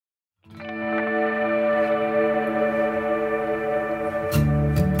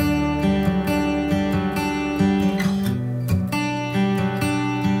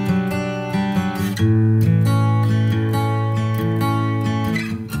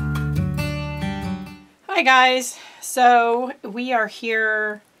Hi guys, so we are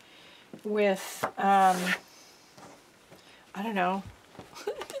here with, I don't know,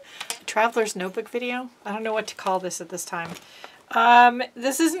 Traveler's Notebook video? I don't know what to call this at this time.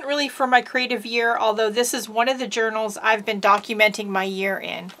 This isn't really for my creative year, although this is one of the journals I've been documenting my year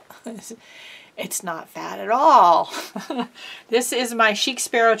in. It's not bad at all. This is my Chic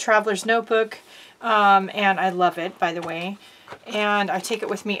Sparrow Traveler's Notebook, and I love it, by the way. And I take it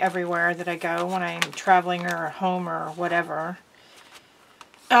with me everywhere that I go when I'm traveling or home or whatever.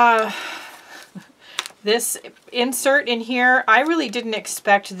 This insert in here, I really didn't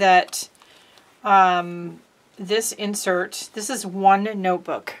expect that this insert, this is one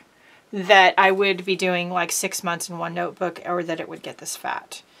notebook, that I would be doing like 6 months in one notebook, or that it would get this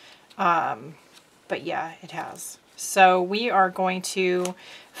fat. But yeah, it has. So we are going to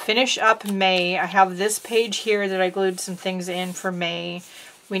finish up May. I have this page here that I glued some things in for May.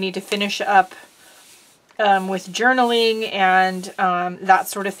 We need to finish up with journaling and that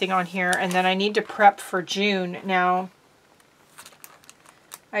sort of thing on here. And then I need to prep for June. Now,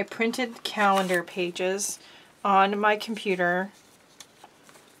 I printed calendar pages on my computer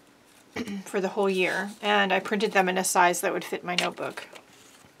for the whole year. And I printed them in a size that would fit my notebook.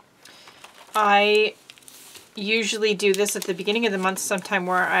 I usually do this at the beginning of the month sometime,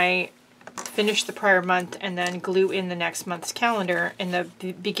 where I finish the prior month and then glue in the next month's calendar in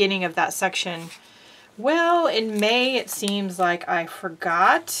the beginning of that section. Well, in May it seems like I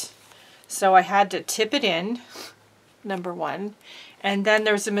forgot, so I had to tip it in, number one, and then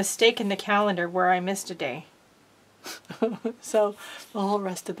there's a mistake in the calendar where I missed a day. So the whole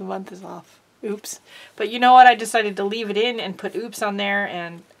rest of the month is off. Oops. But you know what? I decided to leave it in and put oops on there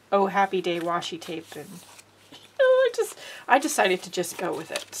and oh happy day washi tape, and I decided to just go with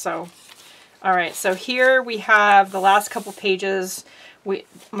it. So, all right. So here we have the last couple pages.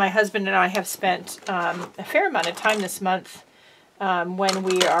 My husband and I have spent a fair amount of time this month when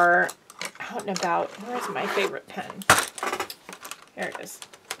we are out and about. Where's my favorite pen? There it is.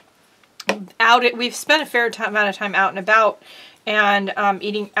 We've spent a fair amount of time out and about, and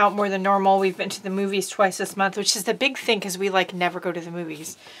eating out more than normal. We've been to the movies twice this month, which is the big thing because we like never go to the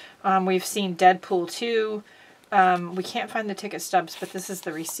movies. We've seen Deadpool 2. We can't find the ticket stubs, but this is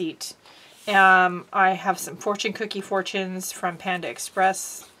the receipt. I have some fortune cookie fortunes from Panda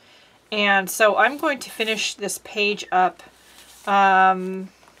Express. And so I'm going to finish this page up. I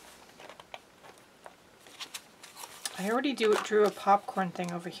already drew a popcorn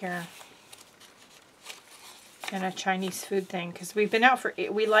thing over here. And a Chinese food thing, because we've been out for,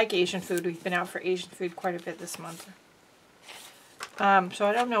 we like Asian food. We've been out for Asian food quite a bit this month. So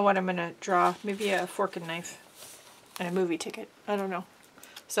I don't know what I'm going to draw. Maybe a fork and knife and a movie ticket. I don't know.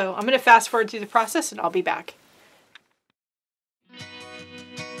 So I'm going to fast forward through the process and I'll be back.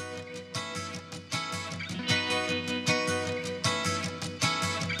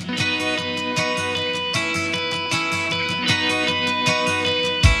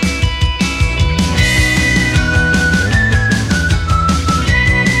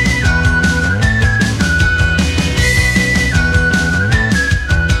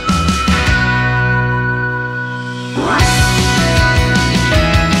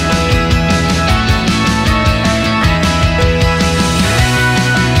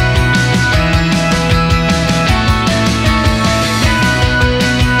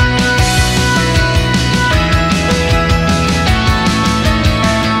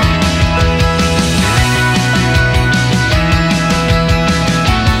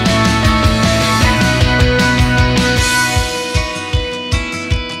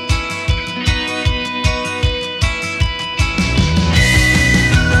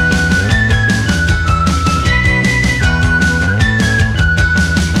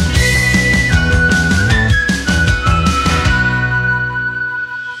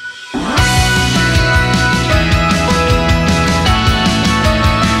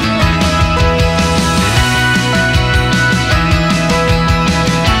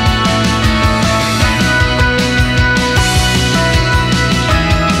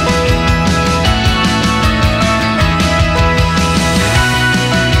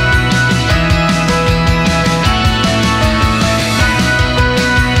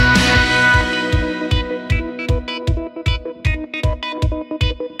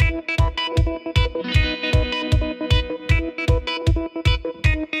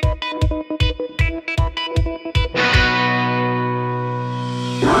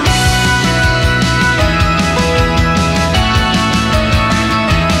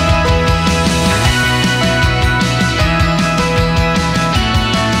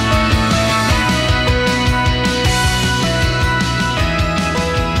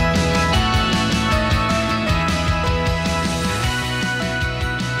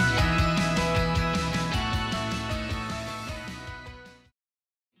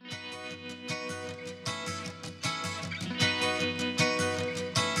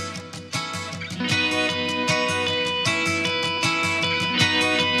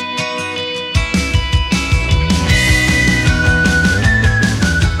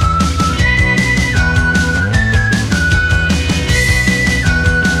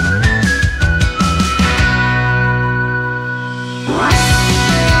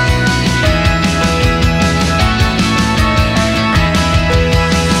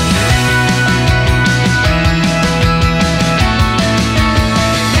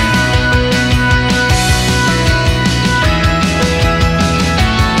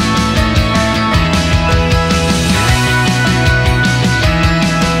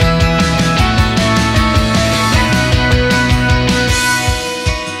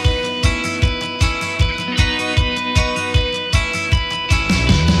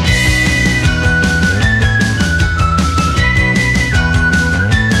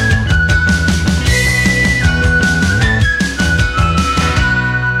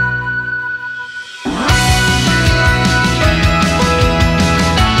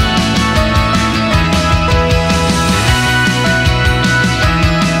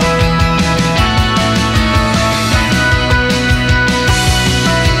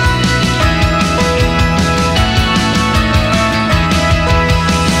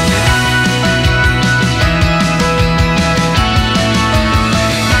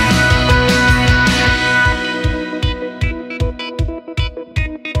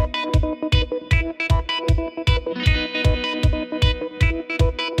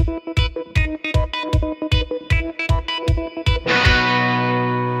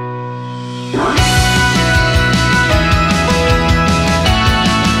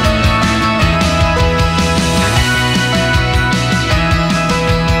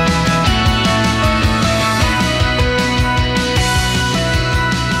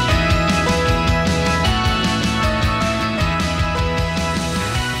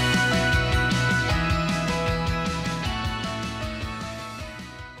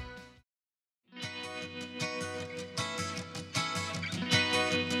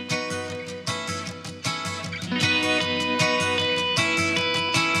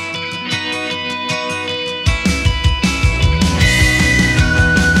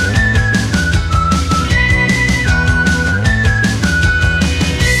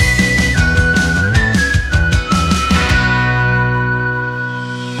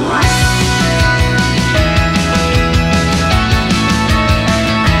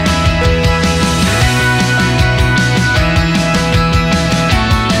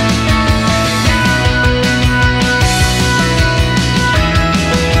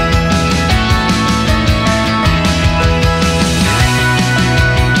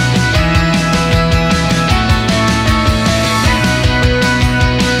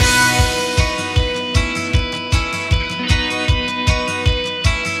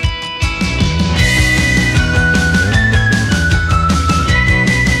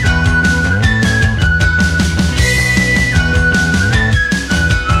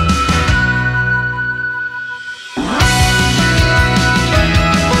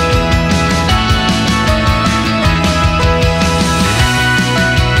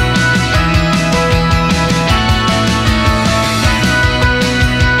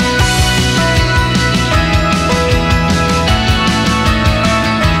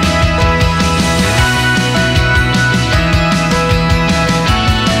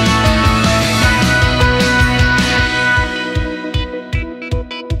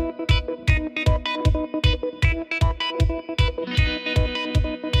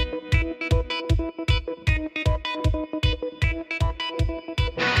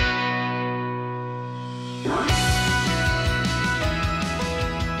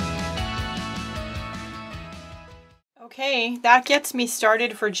 Okay, that gets me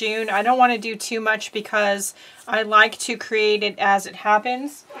started for June. I don't want to do too much because I like to create it as it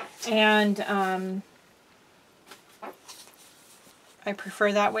happens, and I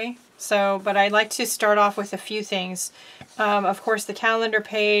prefer that way. So, but I like to start off with a few things. Of course, the calendar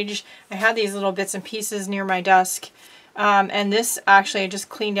page. I had these little bits and pieces near my desk, and this actually I just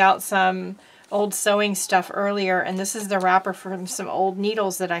cleaned out some old sewing stuff earlier, and this is the wrapper from some old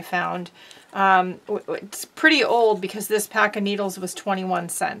needles that I found. It's pretty old because this pack of needles was 21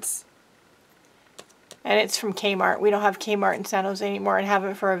 cents. And it's from Kmart. We don't have Kmart in San Jose anymore and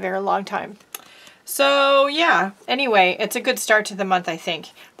haven't for a very long time. So yeah, anyway, it's a good start to the month, I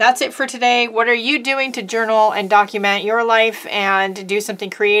think. That's it for today. What are you doing to journal and document your life and do something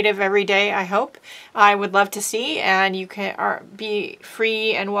creative every day, I hope? I would love to see, and you can be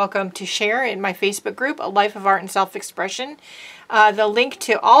free and welcome to share in my Facebook group, A Life of Art and Self-Expression. The link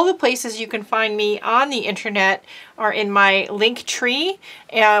to all the places you can find me on the internet are in my link tree,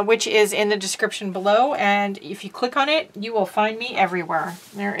 which is in the description below. And if you click on it, you will find me everywhere.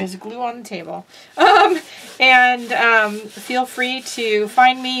 There is glue on the table. Feel free to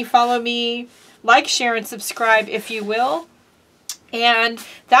find me, follow me, like, share, and subscribe if you will. And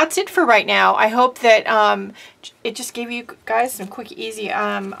that's it for right now. I hope that it just gave you guys some quick, easy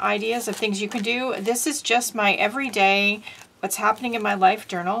ideas of things you can do. This is just my everyday what's happening in my life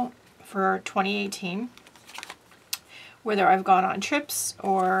journal for 2018. Whether I've gone on trips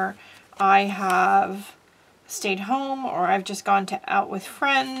or I have stayed home or I've just gone out with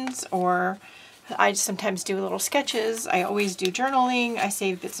friends, or I sometimes do little sketches. I always do journaling. I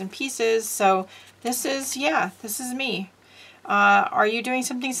save bits and pieces. So this is, yeah, this is me. Are you doing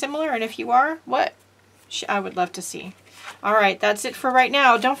something similar? And if you are, what? I would love to see. All right, that's it for right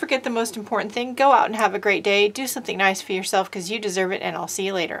now. Don't forget the most important thing. Go out and have a great day. Do something nice for yourself because you deserve it, and I'll see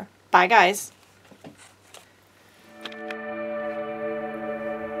you later. Bye, guys.